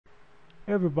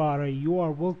Everybody, you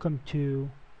are welcome to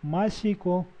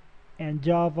MySQL and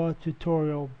Java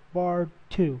tutorial part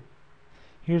 2.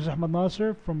 Here's Ahmed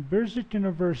Nasser from Birzit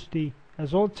University.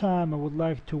 As all time, I would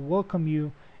like to welcome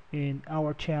you in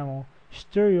our channel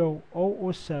Stereo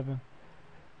 007.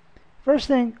 First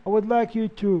thing, I would like you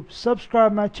to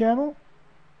subscribe my channel,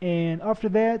 and after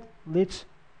that, let's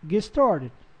get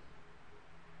started.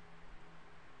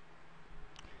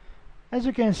 As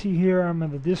you can see here, I'm on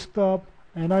the desktop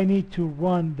and I need to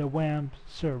run the WAMP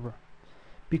server.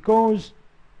 Because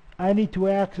I need to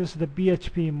access the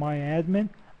phpmyadmin,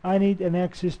 I need an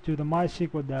access to the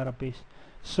MySQL database.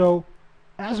 So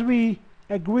as we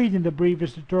agreed in the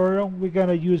previous tutorial, we're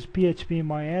gonna use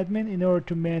phpmyadmin in order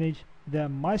to manage the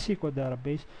MySQL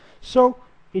database. So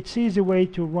it's easy way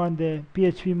to run the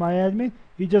phpmyadmin.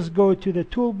 You just go to the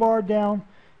toolbar down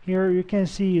here. You can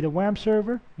see the WAMP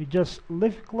server. You just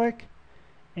left click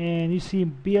and you see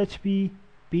phpmyadmin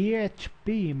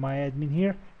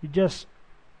here. You just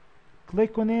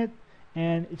click on it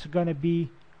and it's gonna be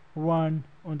run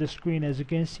on the screen, as you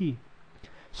can see.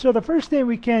 So the first thing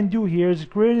we can do here is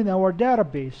creating our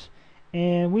database,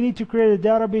 and we need to create a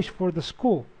database for the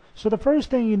school. So the first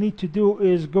thing you need to do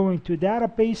is going to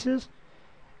databases,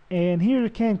 and here you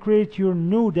can create your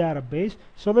new database.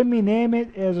 So let me name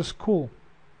it as a school.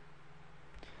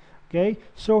 Okay,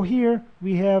 so here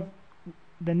we have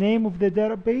the name of the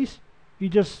database. You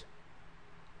just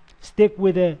stick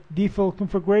with the default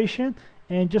configuration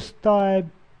and just type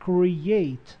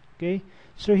create. Okay,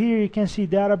 so here you can see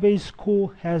database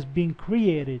school has been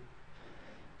created.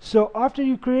 So after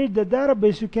you create the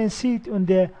database, you can see it on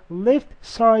the left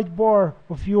sidebar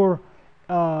of your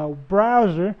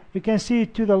browser. You can see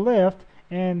it to the left,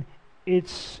 and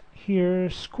it's here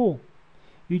school.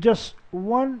 You just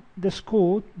run the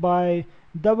school by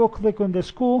double click on the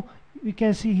school. You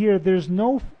can see here there's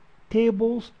no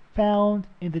tables found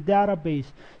in the database,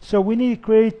 so we need to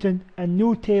create a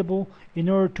new table in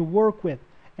order to work with.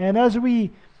 And as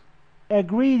we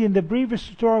agreed in the previous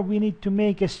tutorial, we need to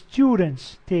make a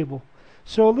students table.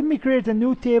 So let me create a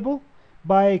new table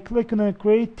by clicking on the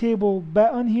create table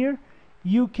button here.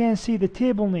 You can see the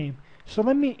table name. So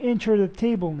let me enter the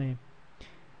table name.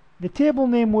 The table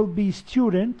name will be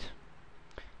student,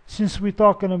 since we're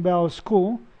talking about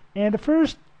school, and the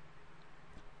first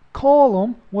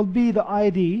column will be the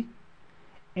ID,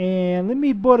 and let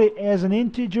me put it as an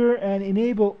integer and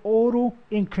enable auto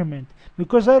increment,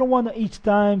 because I don't want each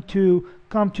time to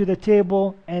come to the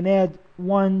table and add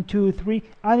 1, 2, 3.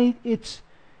 I need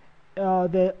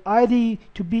the ID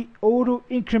to be auto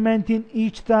incrementing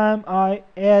each time I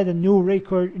add a new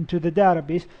record into the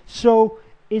database. So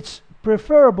it's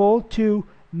preferable to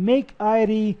make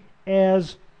ID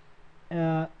as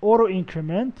auto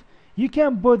increment. You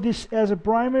can put this as a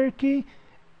primary key,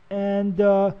 and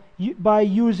by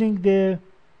using the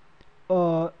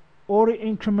auto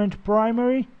increment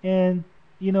primary, and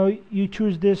you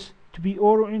choose this to be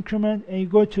auto increment, and you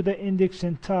go to the index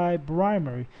and type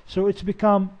primary, so it's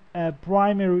become a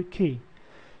primary key.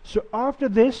 So after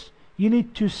this, you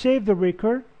need to save the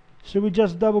record. So we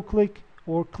just double click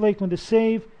or click on the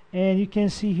save, and you can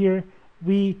see here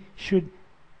we should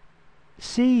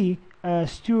see a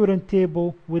student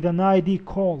table with an ID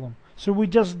column. So we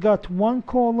just got one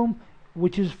column,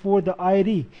 which is for the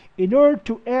ID. In order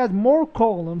to add more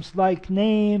columns like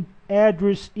name,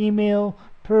 address, email,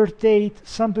 birth date,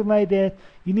 something like that,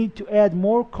 you need to add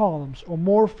more columns or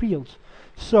more fields.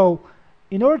 So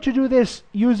in order to do this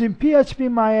using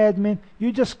phpmyadmin,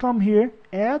 you just come here,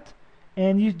 add,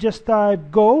 and you just type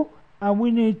go, and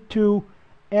we need to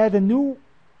add a new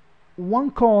one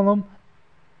column,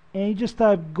 and you just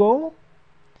type go.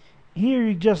 Here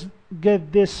you just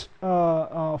get this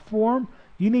form.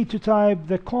 You need to type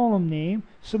the column name.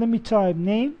 So let me type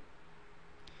name,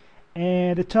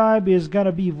 and the type is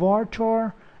gonna be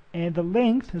varchar, and the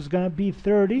length is gonna be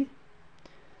 30,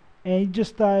 and you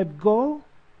just type go.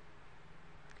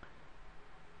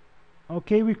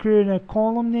 Okay, we created a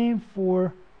column name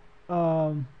for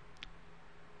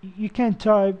you can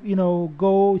type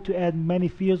go to add many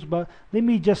fields, but let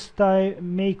me just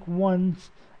make one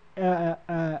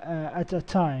at a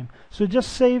time. So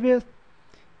just save it.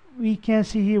 We can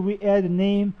see here we add a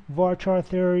name varchar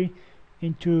 30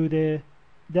 into the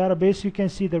database. You can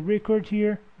see the record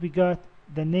here. We got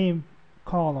the name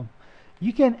column.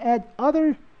 You can add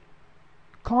other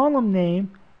column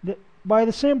name by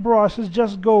the same process.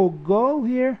 Just go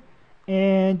here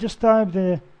and just type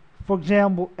the, for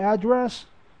example, address,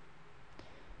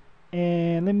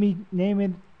 and let me name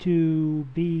it to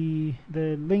be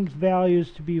the length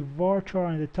values to be varchar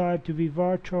and the type to be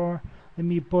varchar. Let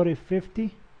me put it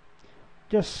 50.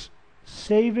 Just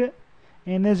save it,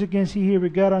 and as you can see here, we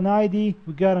got an ID,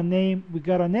 we got a name, we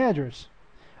got an address.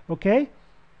 Okay,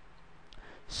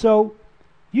 so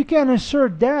you can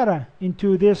insert data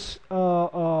into this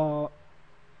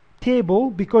table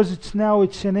because it's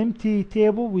an empty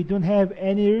table. We don't have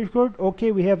any record.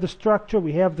 Okay, we have the structure,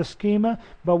 we have the schema,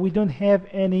 but we don't have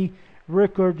any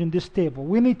record in this table.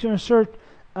 We need to insert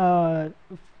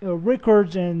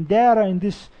records and data in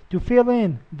this to fill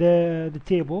in the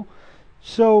table.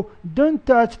 So don't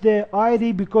touch the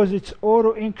ID because it's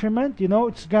auto increment. You know,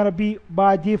 it's gonna be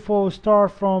by default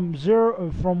start from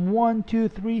 1 2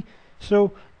 3.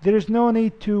 So there is no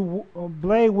need to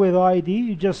play with ID.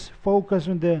 You just focus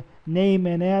on the name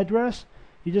and address.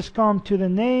 You just come to the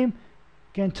name,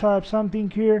 you can type something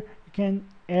here, you can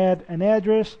add an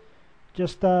address,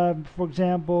 just for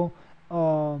example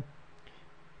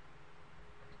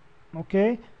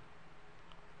okay,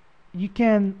 you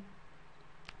can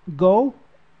go,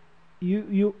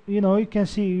 you know, you can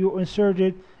see you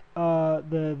inserted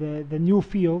the new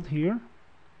field here.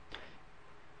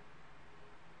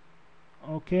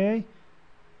 Okay,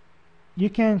 you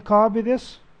can copy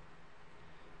this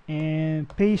and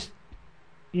paste,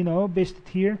 you know, paste it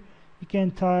here. You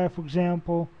can type, for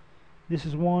example, this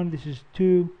is 1, this is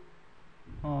 2,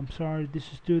 sorry,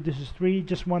 this is 2, this is 3.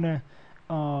 Just want to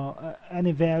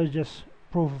any value, just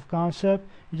proof of concept.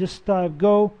 You just type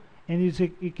go, and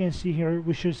you can see here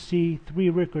we should see 3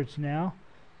 records now.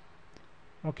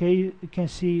 Okay, you can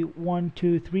see 1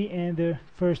 2 3, and the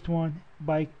first one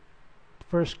by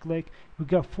first click we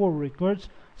got 4 records.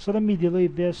 So let me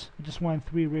delete this. I just want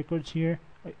 3 records here.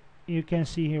 You can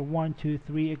see here 1 2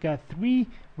 3. I got 3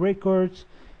 records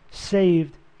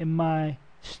saved in my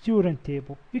student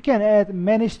table. You can add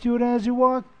many students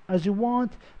as you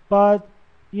want, but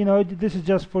you know, this is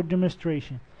just for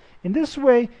demonstration. In this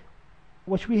way,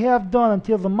 what we have done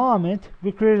until the moment,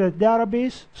 we created a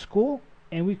database school,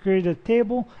 and we created a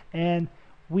table, and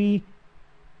we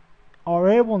are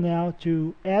able now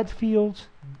to add fields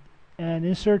and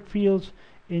insert fields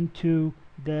into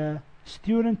the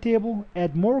student table,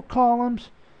 add more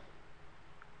columns.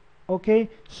 Okay,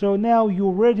 so now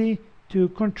you're ready to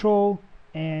control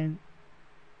and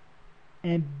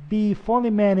be fully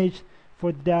managed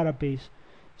for the database.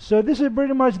 So this is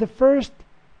pretty much the first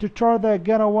tutorial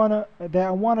that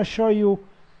I wanna show you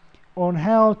on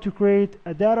how to create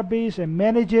a database and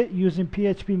manage it using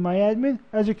phpmyadmin.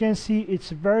 As you can see,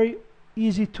 it's a very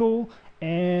easy tool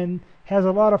and has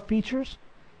a lot of features,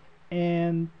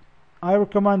 and I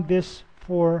recommend this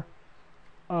for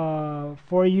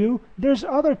you. There's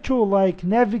other tools like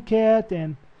Navicat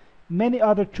and many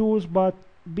other tools, but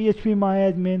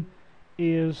phpmyadmin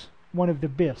is one of the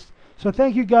best. So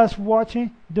thank you guys for watching.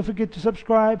 Don't forget to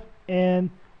subscribe and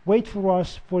wait for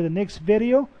us for the next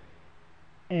video,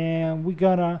 and we're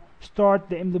gonna start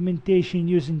the implementation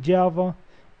using Java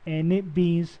and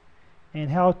netbeans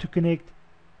and how to connect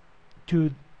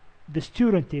to the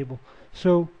student table.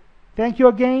 So thank you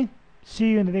again.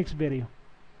 See you in the next video.